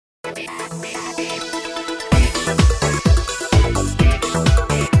My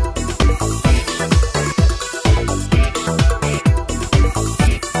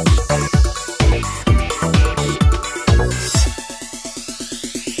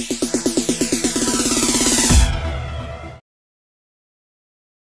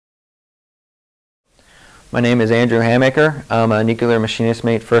name is Andrew Hamaker. I'm a Nuclear Machinist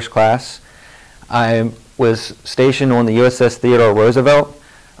Mate First Class. I was stationed on the USS Theodore Roosevelt.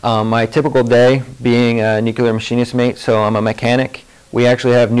 My typical day being a Nuclear Machinist Mate, so I'm a mechanic. We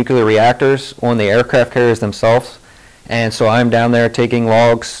actually have nuclear reactors on the aircraft carriers themselves, and so I'm down there taking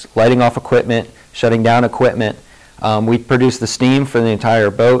logs, lighting off equipment, shutting down equipment. We produce the steam for the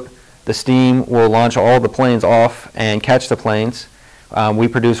entire boat. The steam will launch all the planes off and catch the planes. We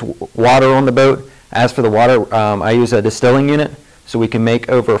produce water on the boat. As for the water, I use a distilling unit, so we can make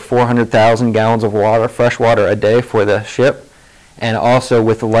over 400,000 gallons of water, fresh water a day for the ship. And also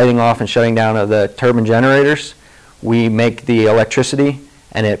with the lighting off and shutting down of the turbine generators, we make the electricity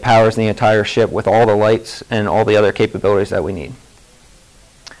and it powers the entire ship with all the lights and all the other capabilities that we need.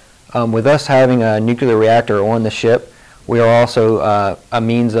 With us having a nuclear reactor on the ship, we are also a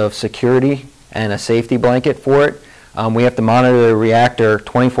means of security and a safety blanket for it. We have to monitor the reactor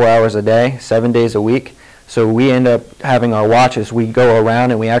 24 hours a day, 7 days a week. So we end up having our watches. We go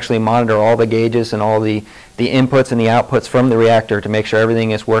around and we actually monitor all the gauges and all the inputs and the outputs from the reactor to make sure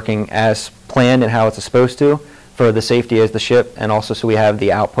everything is working as planned and how it's supposed to for the safety of the ship, and also so we have the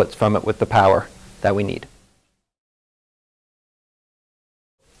outputs from it with the power that we need.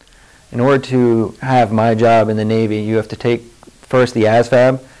 In order to have my job in the Navy, you have to take first the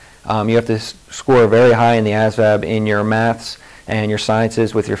ASVAB. You have to score very high in the ASVAB in your maths and your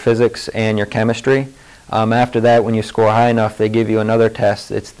sciences with your physics and your chemistry. After that, when you score high enough, they give you another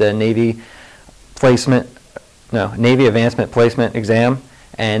test. It's the Navy Advancement Placement Exam,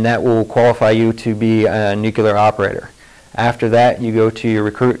 and that will qualify you to be a nuclear operator. After that, you go to your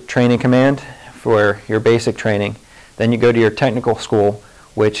recruit training command for your basic training. Then you go to your technical school,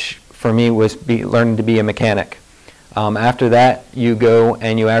 which for me was learning to be a mechanic. After that, you go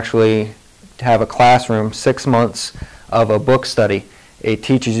and you actually have a classroom, 6 months of a book study. It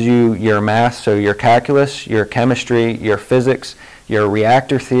teaches you your math, so your calculus, your chemistry, your physics, your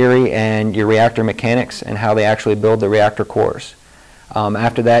reactor theory, and your reactor mechanics, and how they actually build the reactor cores.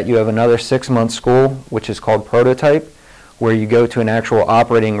 After that, you have another 6-month school, which is called prototype, where you go to an actual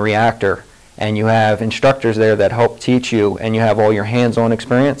operating reactor, and you have instructors there that help teach you, and you have all your hands-on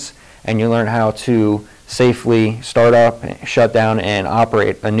experience, and you learn how to safely start up, shut down, and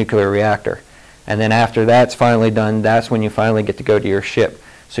operate a nuclear reactor. And then after that's finally done, that's when you finally get to go to your ship.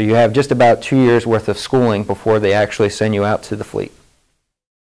 So you have just about 2 years worth of schooling before they actually send you out to the fleet.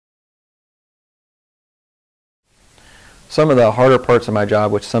 Some of the harder parts of my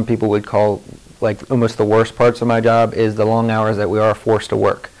job, which some people would call like almost the worst parts of my job, is the long hours that we are forced to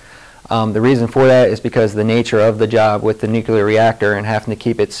work. The reason for that is because the nature of the job with the nuclear reactor and having to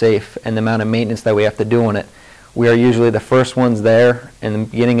keep it safe and the amount of maintenance that we have to do on it. We are usually the first ones there in the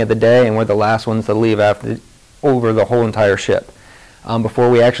beginning of the day, and we're the last ones to leave over the whole entire ship. Before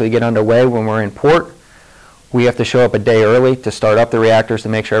we actually get underway, when we're in port, we have to show up a day early to start up the reactors to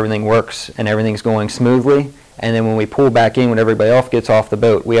make sure everything works and everything's going smoothly. And then when we pull back in, when everybody else gets off the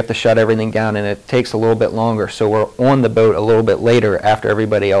boat, we have to shut everything down, and it takes a little bit longer. So we're on the boat a little bit later after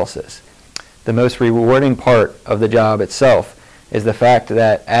everybody else is. The most rewarding part of the job itself is the fact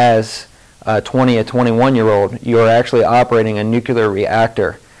that as a 21-year-old, you are actually operating a nuclear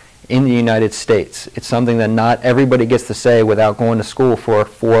reactor in the United States. It's something that not everybody gets to say without going to school for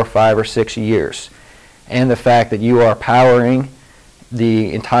 4, 5, or 6 years. And the fact that you are powering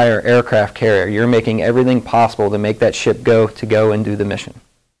the entire aircraft carrier. You're making everything possible to make that ship go and do the mission.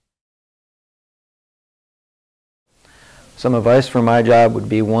 Some advice for my job would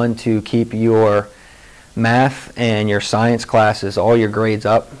be, one, to keep your math and your science classes, all your grades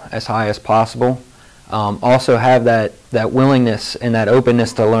up as high as possible. Also have that willingness and that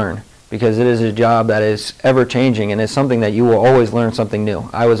openness to learn, because it is a job that is ever changing and it's something that you will always learn something new.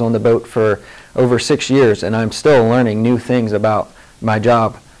 I was on the boat for over 6 years and I'm still learning new things about my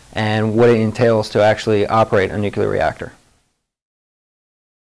job and what it entails to actually operate a nuclear reactor.